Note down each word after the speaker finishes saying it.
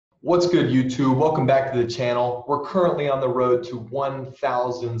What's good, YouTube? Welcome back to the channel. We're currently on the road to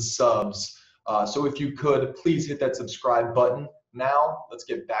 1,000 subs. So if you could, please hit that subscribe button. Now, let's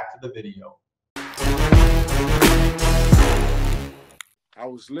get back to the video. I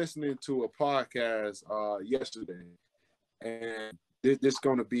was listening to a podcast yesterday, and this is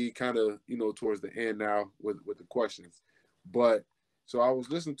going to be kind of, towards the end now with the questions. But so I was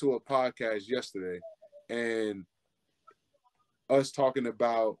listening to a podcast yesterday, and us talking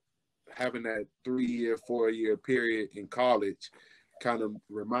about having that 3-year, 4-year period in college kind of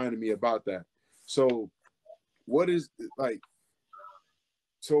reminded me about that. So what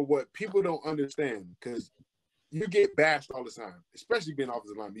people don't understand, because you get bashed all the time, especially being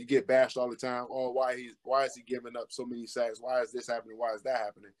offensive lineman. You get bashed all the time. Oh, why is he giving up so many sacks? Why is this happening? Why is that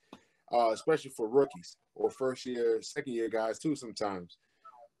happening? Especially for rookies or first year, second year guys too sometimes.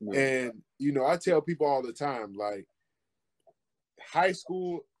 Yeah. And I tell people all the time, like, high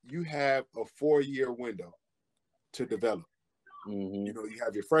school, you have a 4-year window to develop. Mm-hmm. You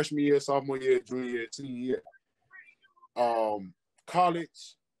have your freshman year, sophomore year, junior year, senior year.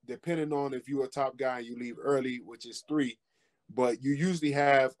 College, depending on if you're a top guy and you leave early, which is 3, but you usually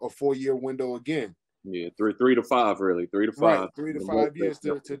have a 4-year window again. Yeah, three to five, really. 3 to 5. Right, 3 to 5 years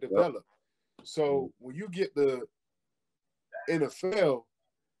to develop. So when you get the NFL,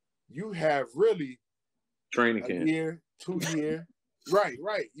 you have really training camp. Year, 2 year. Right.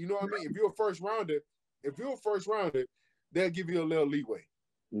 You know what I mean? If you're a first rounder, they'll give you a little leeway.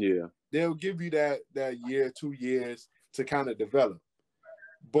 Yeah. They'll give you that year, 2 years to kind of develop.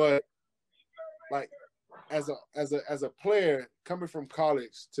 But like as a player coming from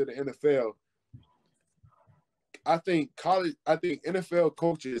college to the NFL, I think NFL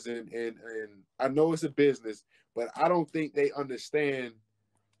coaches and I know it's a business, but I don't think they understand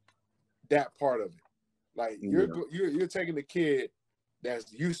that part of it. Like you're taking a kid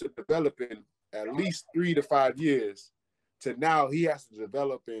that's used to developing at least 3 to 5 years to now he has to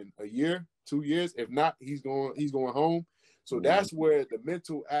develop in a year, 2 years. If not, he's going home. So that's where the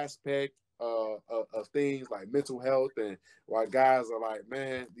mental aspect of things like mental health and why guys are like,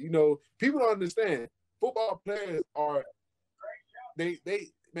 man, people don't understand. Football players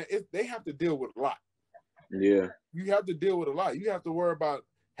they have to deal with a lot. Yeah. You have to deal with a lot. You have to worry about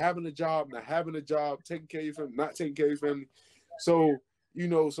having a job, not having a job, taking care of your family, not taking care of your family. So,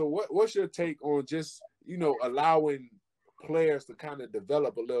 so what's your take on just, allowing players to kind of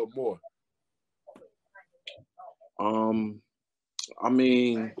develop a little more? I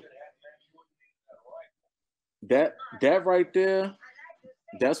mean, that right there,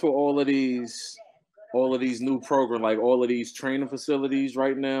 that's what all of these new programs, like all of these training facilities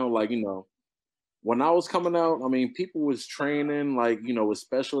right now, like, when I was coming out, I mean, people was training, like, with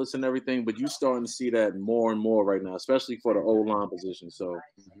specialists and everything, but you starting to see that more and more right now, especially for the O-line position. So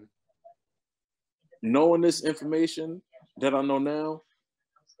knowing this information that I know now,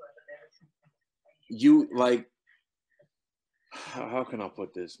 you like, how can I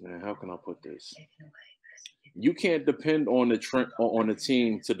put this, man? How can I put this? You can't depend on the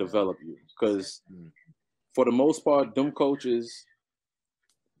team to develop you, because for the most part, them coaches,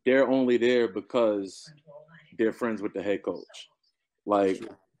 they're only there because they're friends with the head coach. Like,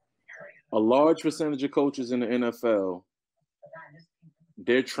 a large percentage of coaches in the NFL,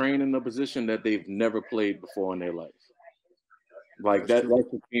 they're trained in a position that they've never played before in their life. Like, that's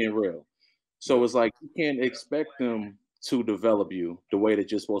just being real. So it's like, you can't expect them to develop you the way that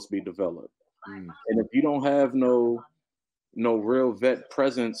you're supposed to be developed. And if you don't have no real vet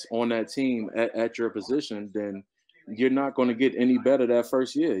presence on that team at your position, then you're not going to get any better that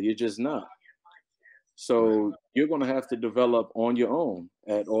first year. You're just not. So you're going to have to develop on your own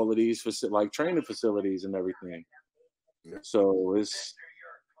at all of these like training facilities and everything. So it's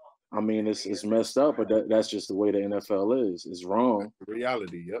messed up, but that's just the way the NFL is. It's wrong. That's the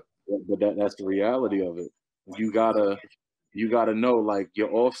reality, yep. But that's the reality of it. You gotta know, like,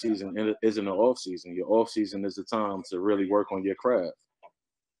 your off season isn't an off season. Your off season is the time to really work on your craft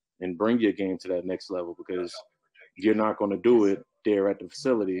and bring your game to that next level, because you're not going to do it there at the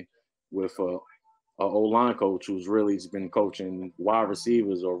facility with a O-line coach who's really been coaching wide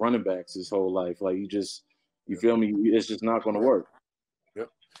receivers or running backs his whole life. Like, you feel me? It's just not going to work. Yep,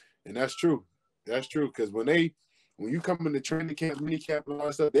 and that's true. That's true, because when you come into training camp, mini camp, and all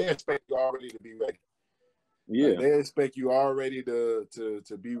that stuff, they expect you already to be ready. Yeah, like, they expect you already to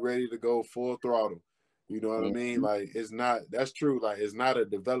be ready to go full throttle. You know what I mean? Like, it's not. That's true. Like, it's not a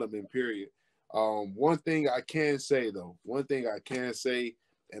development period. One thing I can say,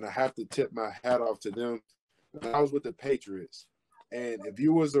 and I have to tip my hat off to them, when I was with the Patriots, and if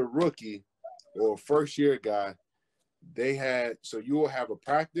you was a rookie or a first year guy, they had, so you will have a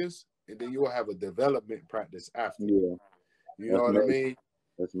practice and then you will have a development practice after. Yeah. You know what I mean?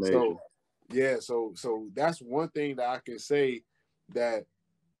 That's major. So, yeah, so that's one thing that I can say, that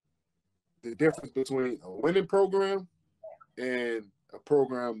the difference between a winning program and a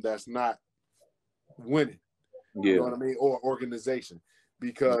program that's not winning. Yeah. You know what I mean? Or organization.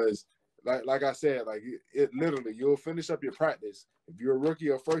 Because like I said, like it literally, you'll finish up your practice. If you're a rookie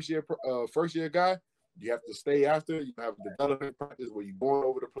or first year guy, you have to stay after. You have a development practice where you're going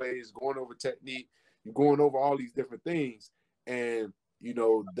over the plays, going over technique, you're going over all these different things. And you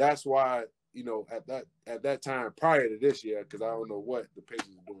know, that's why, you know, at that time prior to this year, because I don't know what the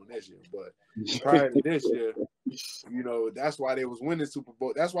Pacers are doing this year, but prior to this year, you know, that's why they was winning Super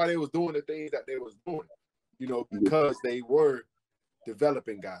Bowl. That's why they was doing the things that they was doing, you know, because they were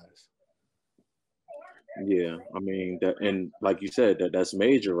developing guys. Yeah, I mean that, and like you said, that's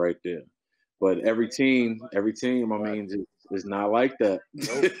major right there. But every team, I mean, is not like that.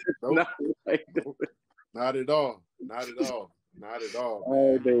 Nope. Not like that. Nope. Not at all. Not at all. Not at all.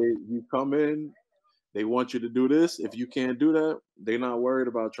 Oh, you come in, they want you to do this. If you can't do that, they're not worried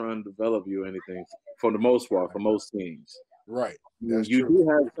about trying to develop you or anything. For the most part, for most teams, right? You do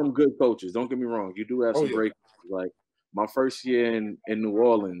have some good coaches. Don't get me wrong. You do have some great coaches. Like my first year in New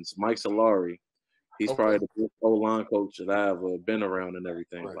Orleans, Mike Solari. He's probably the best O-line coach that I've ever been around and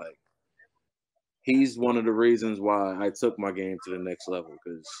everything. Right. Like, he's one of the reasons why I took my game to the next level,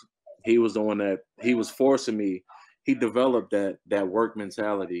 because he was the one that he was forcing me. He developed that work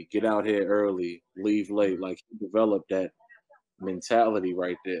mentality. Get out here early, leave late. Like, he developed that mentality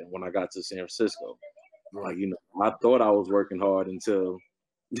right there when I got to San Francisco. Right. Like, you know, I thought I was working hard until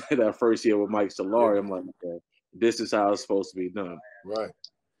that first year with Mike Solari. I'm like, okay, this is how it's supposed to be done. Right.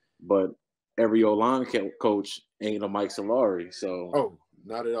 But every O-line coach ain't a Mike Solari. So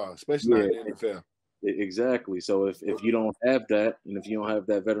not at all, especially not in the NFL. Exactly. So if you don't have that, and if you don't have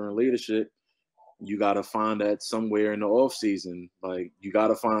that veteran leadership, you got to find that somewhere in the off season. Like, you got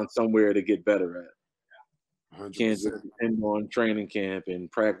to find somewhere to get better at. 100%. Can't just depend on training camp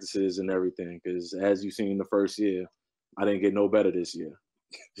and practices and everything, because as you've seen the first year, I didn't get no better this year.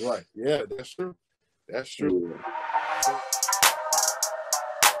 Right. Yeah, that's true. That's true. Yeah.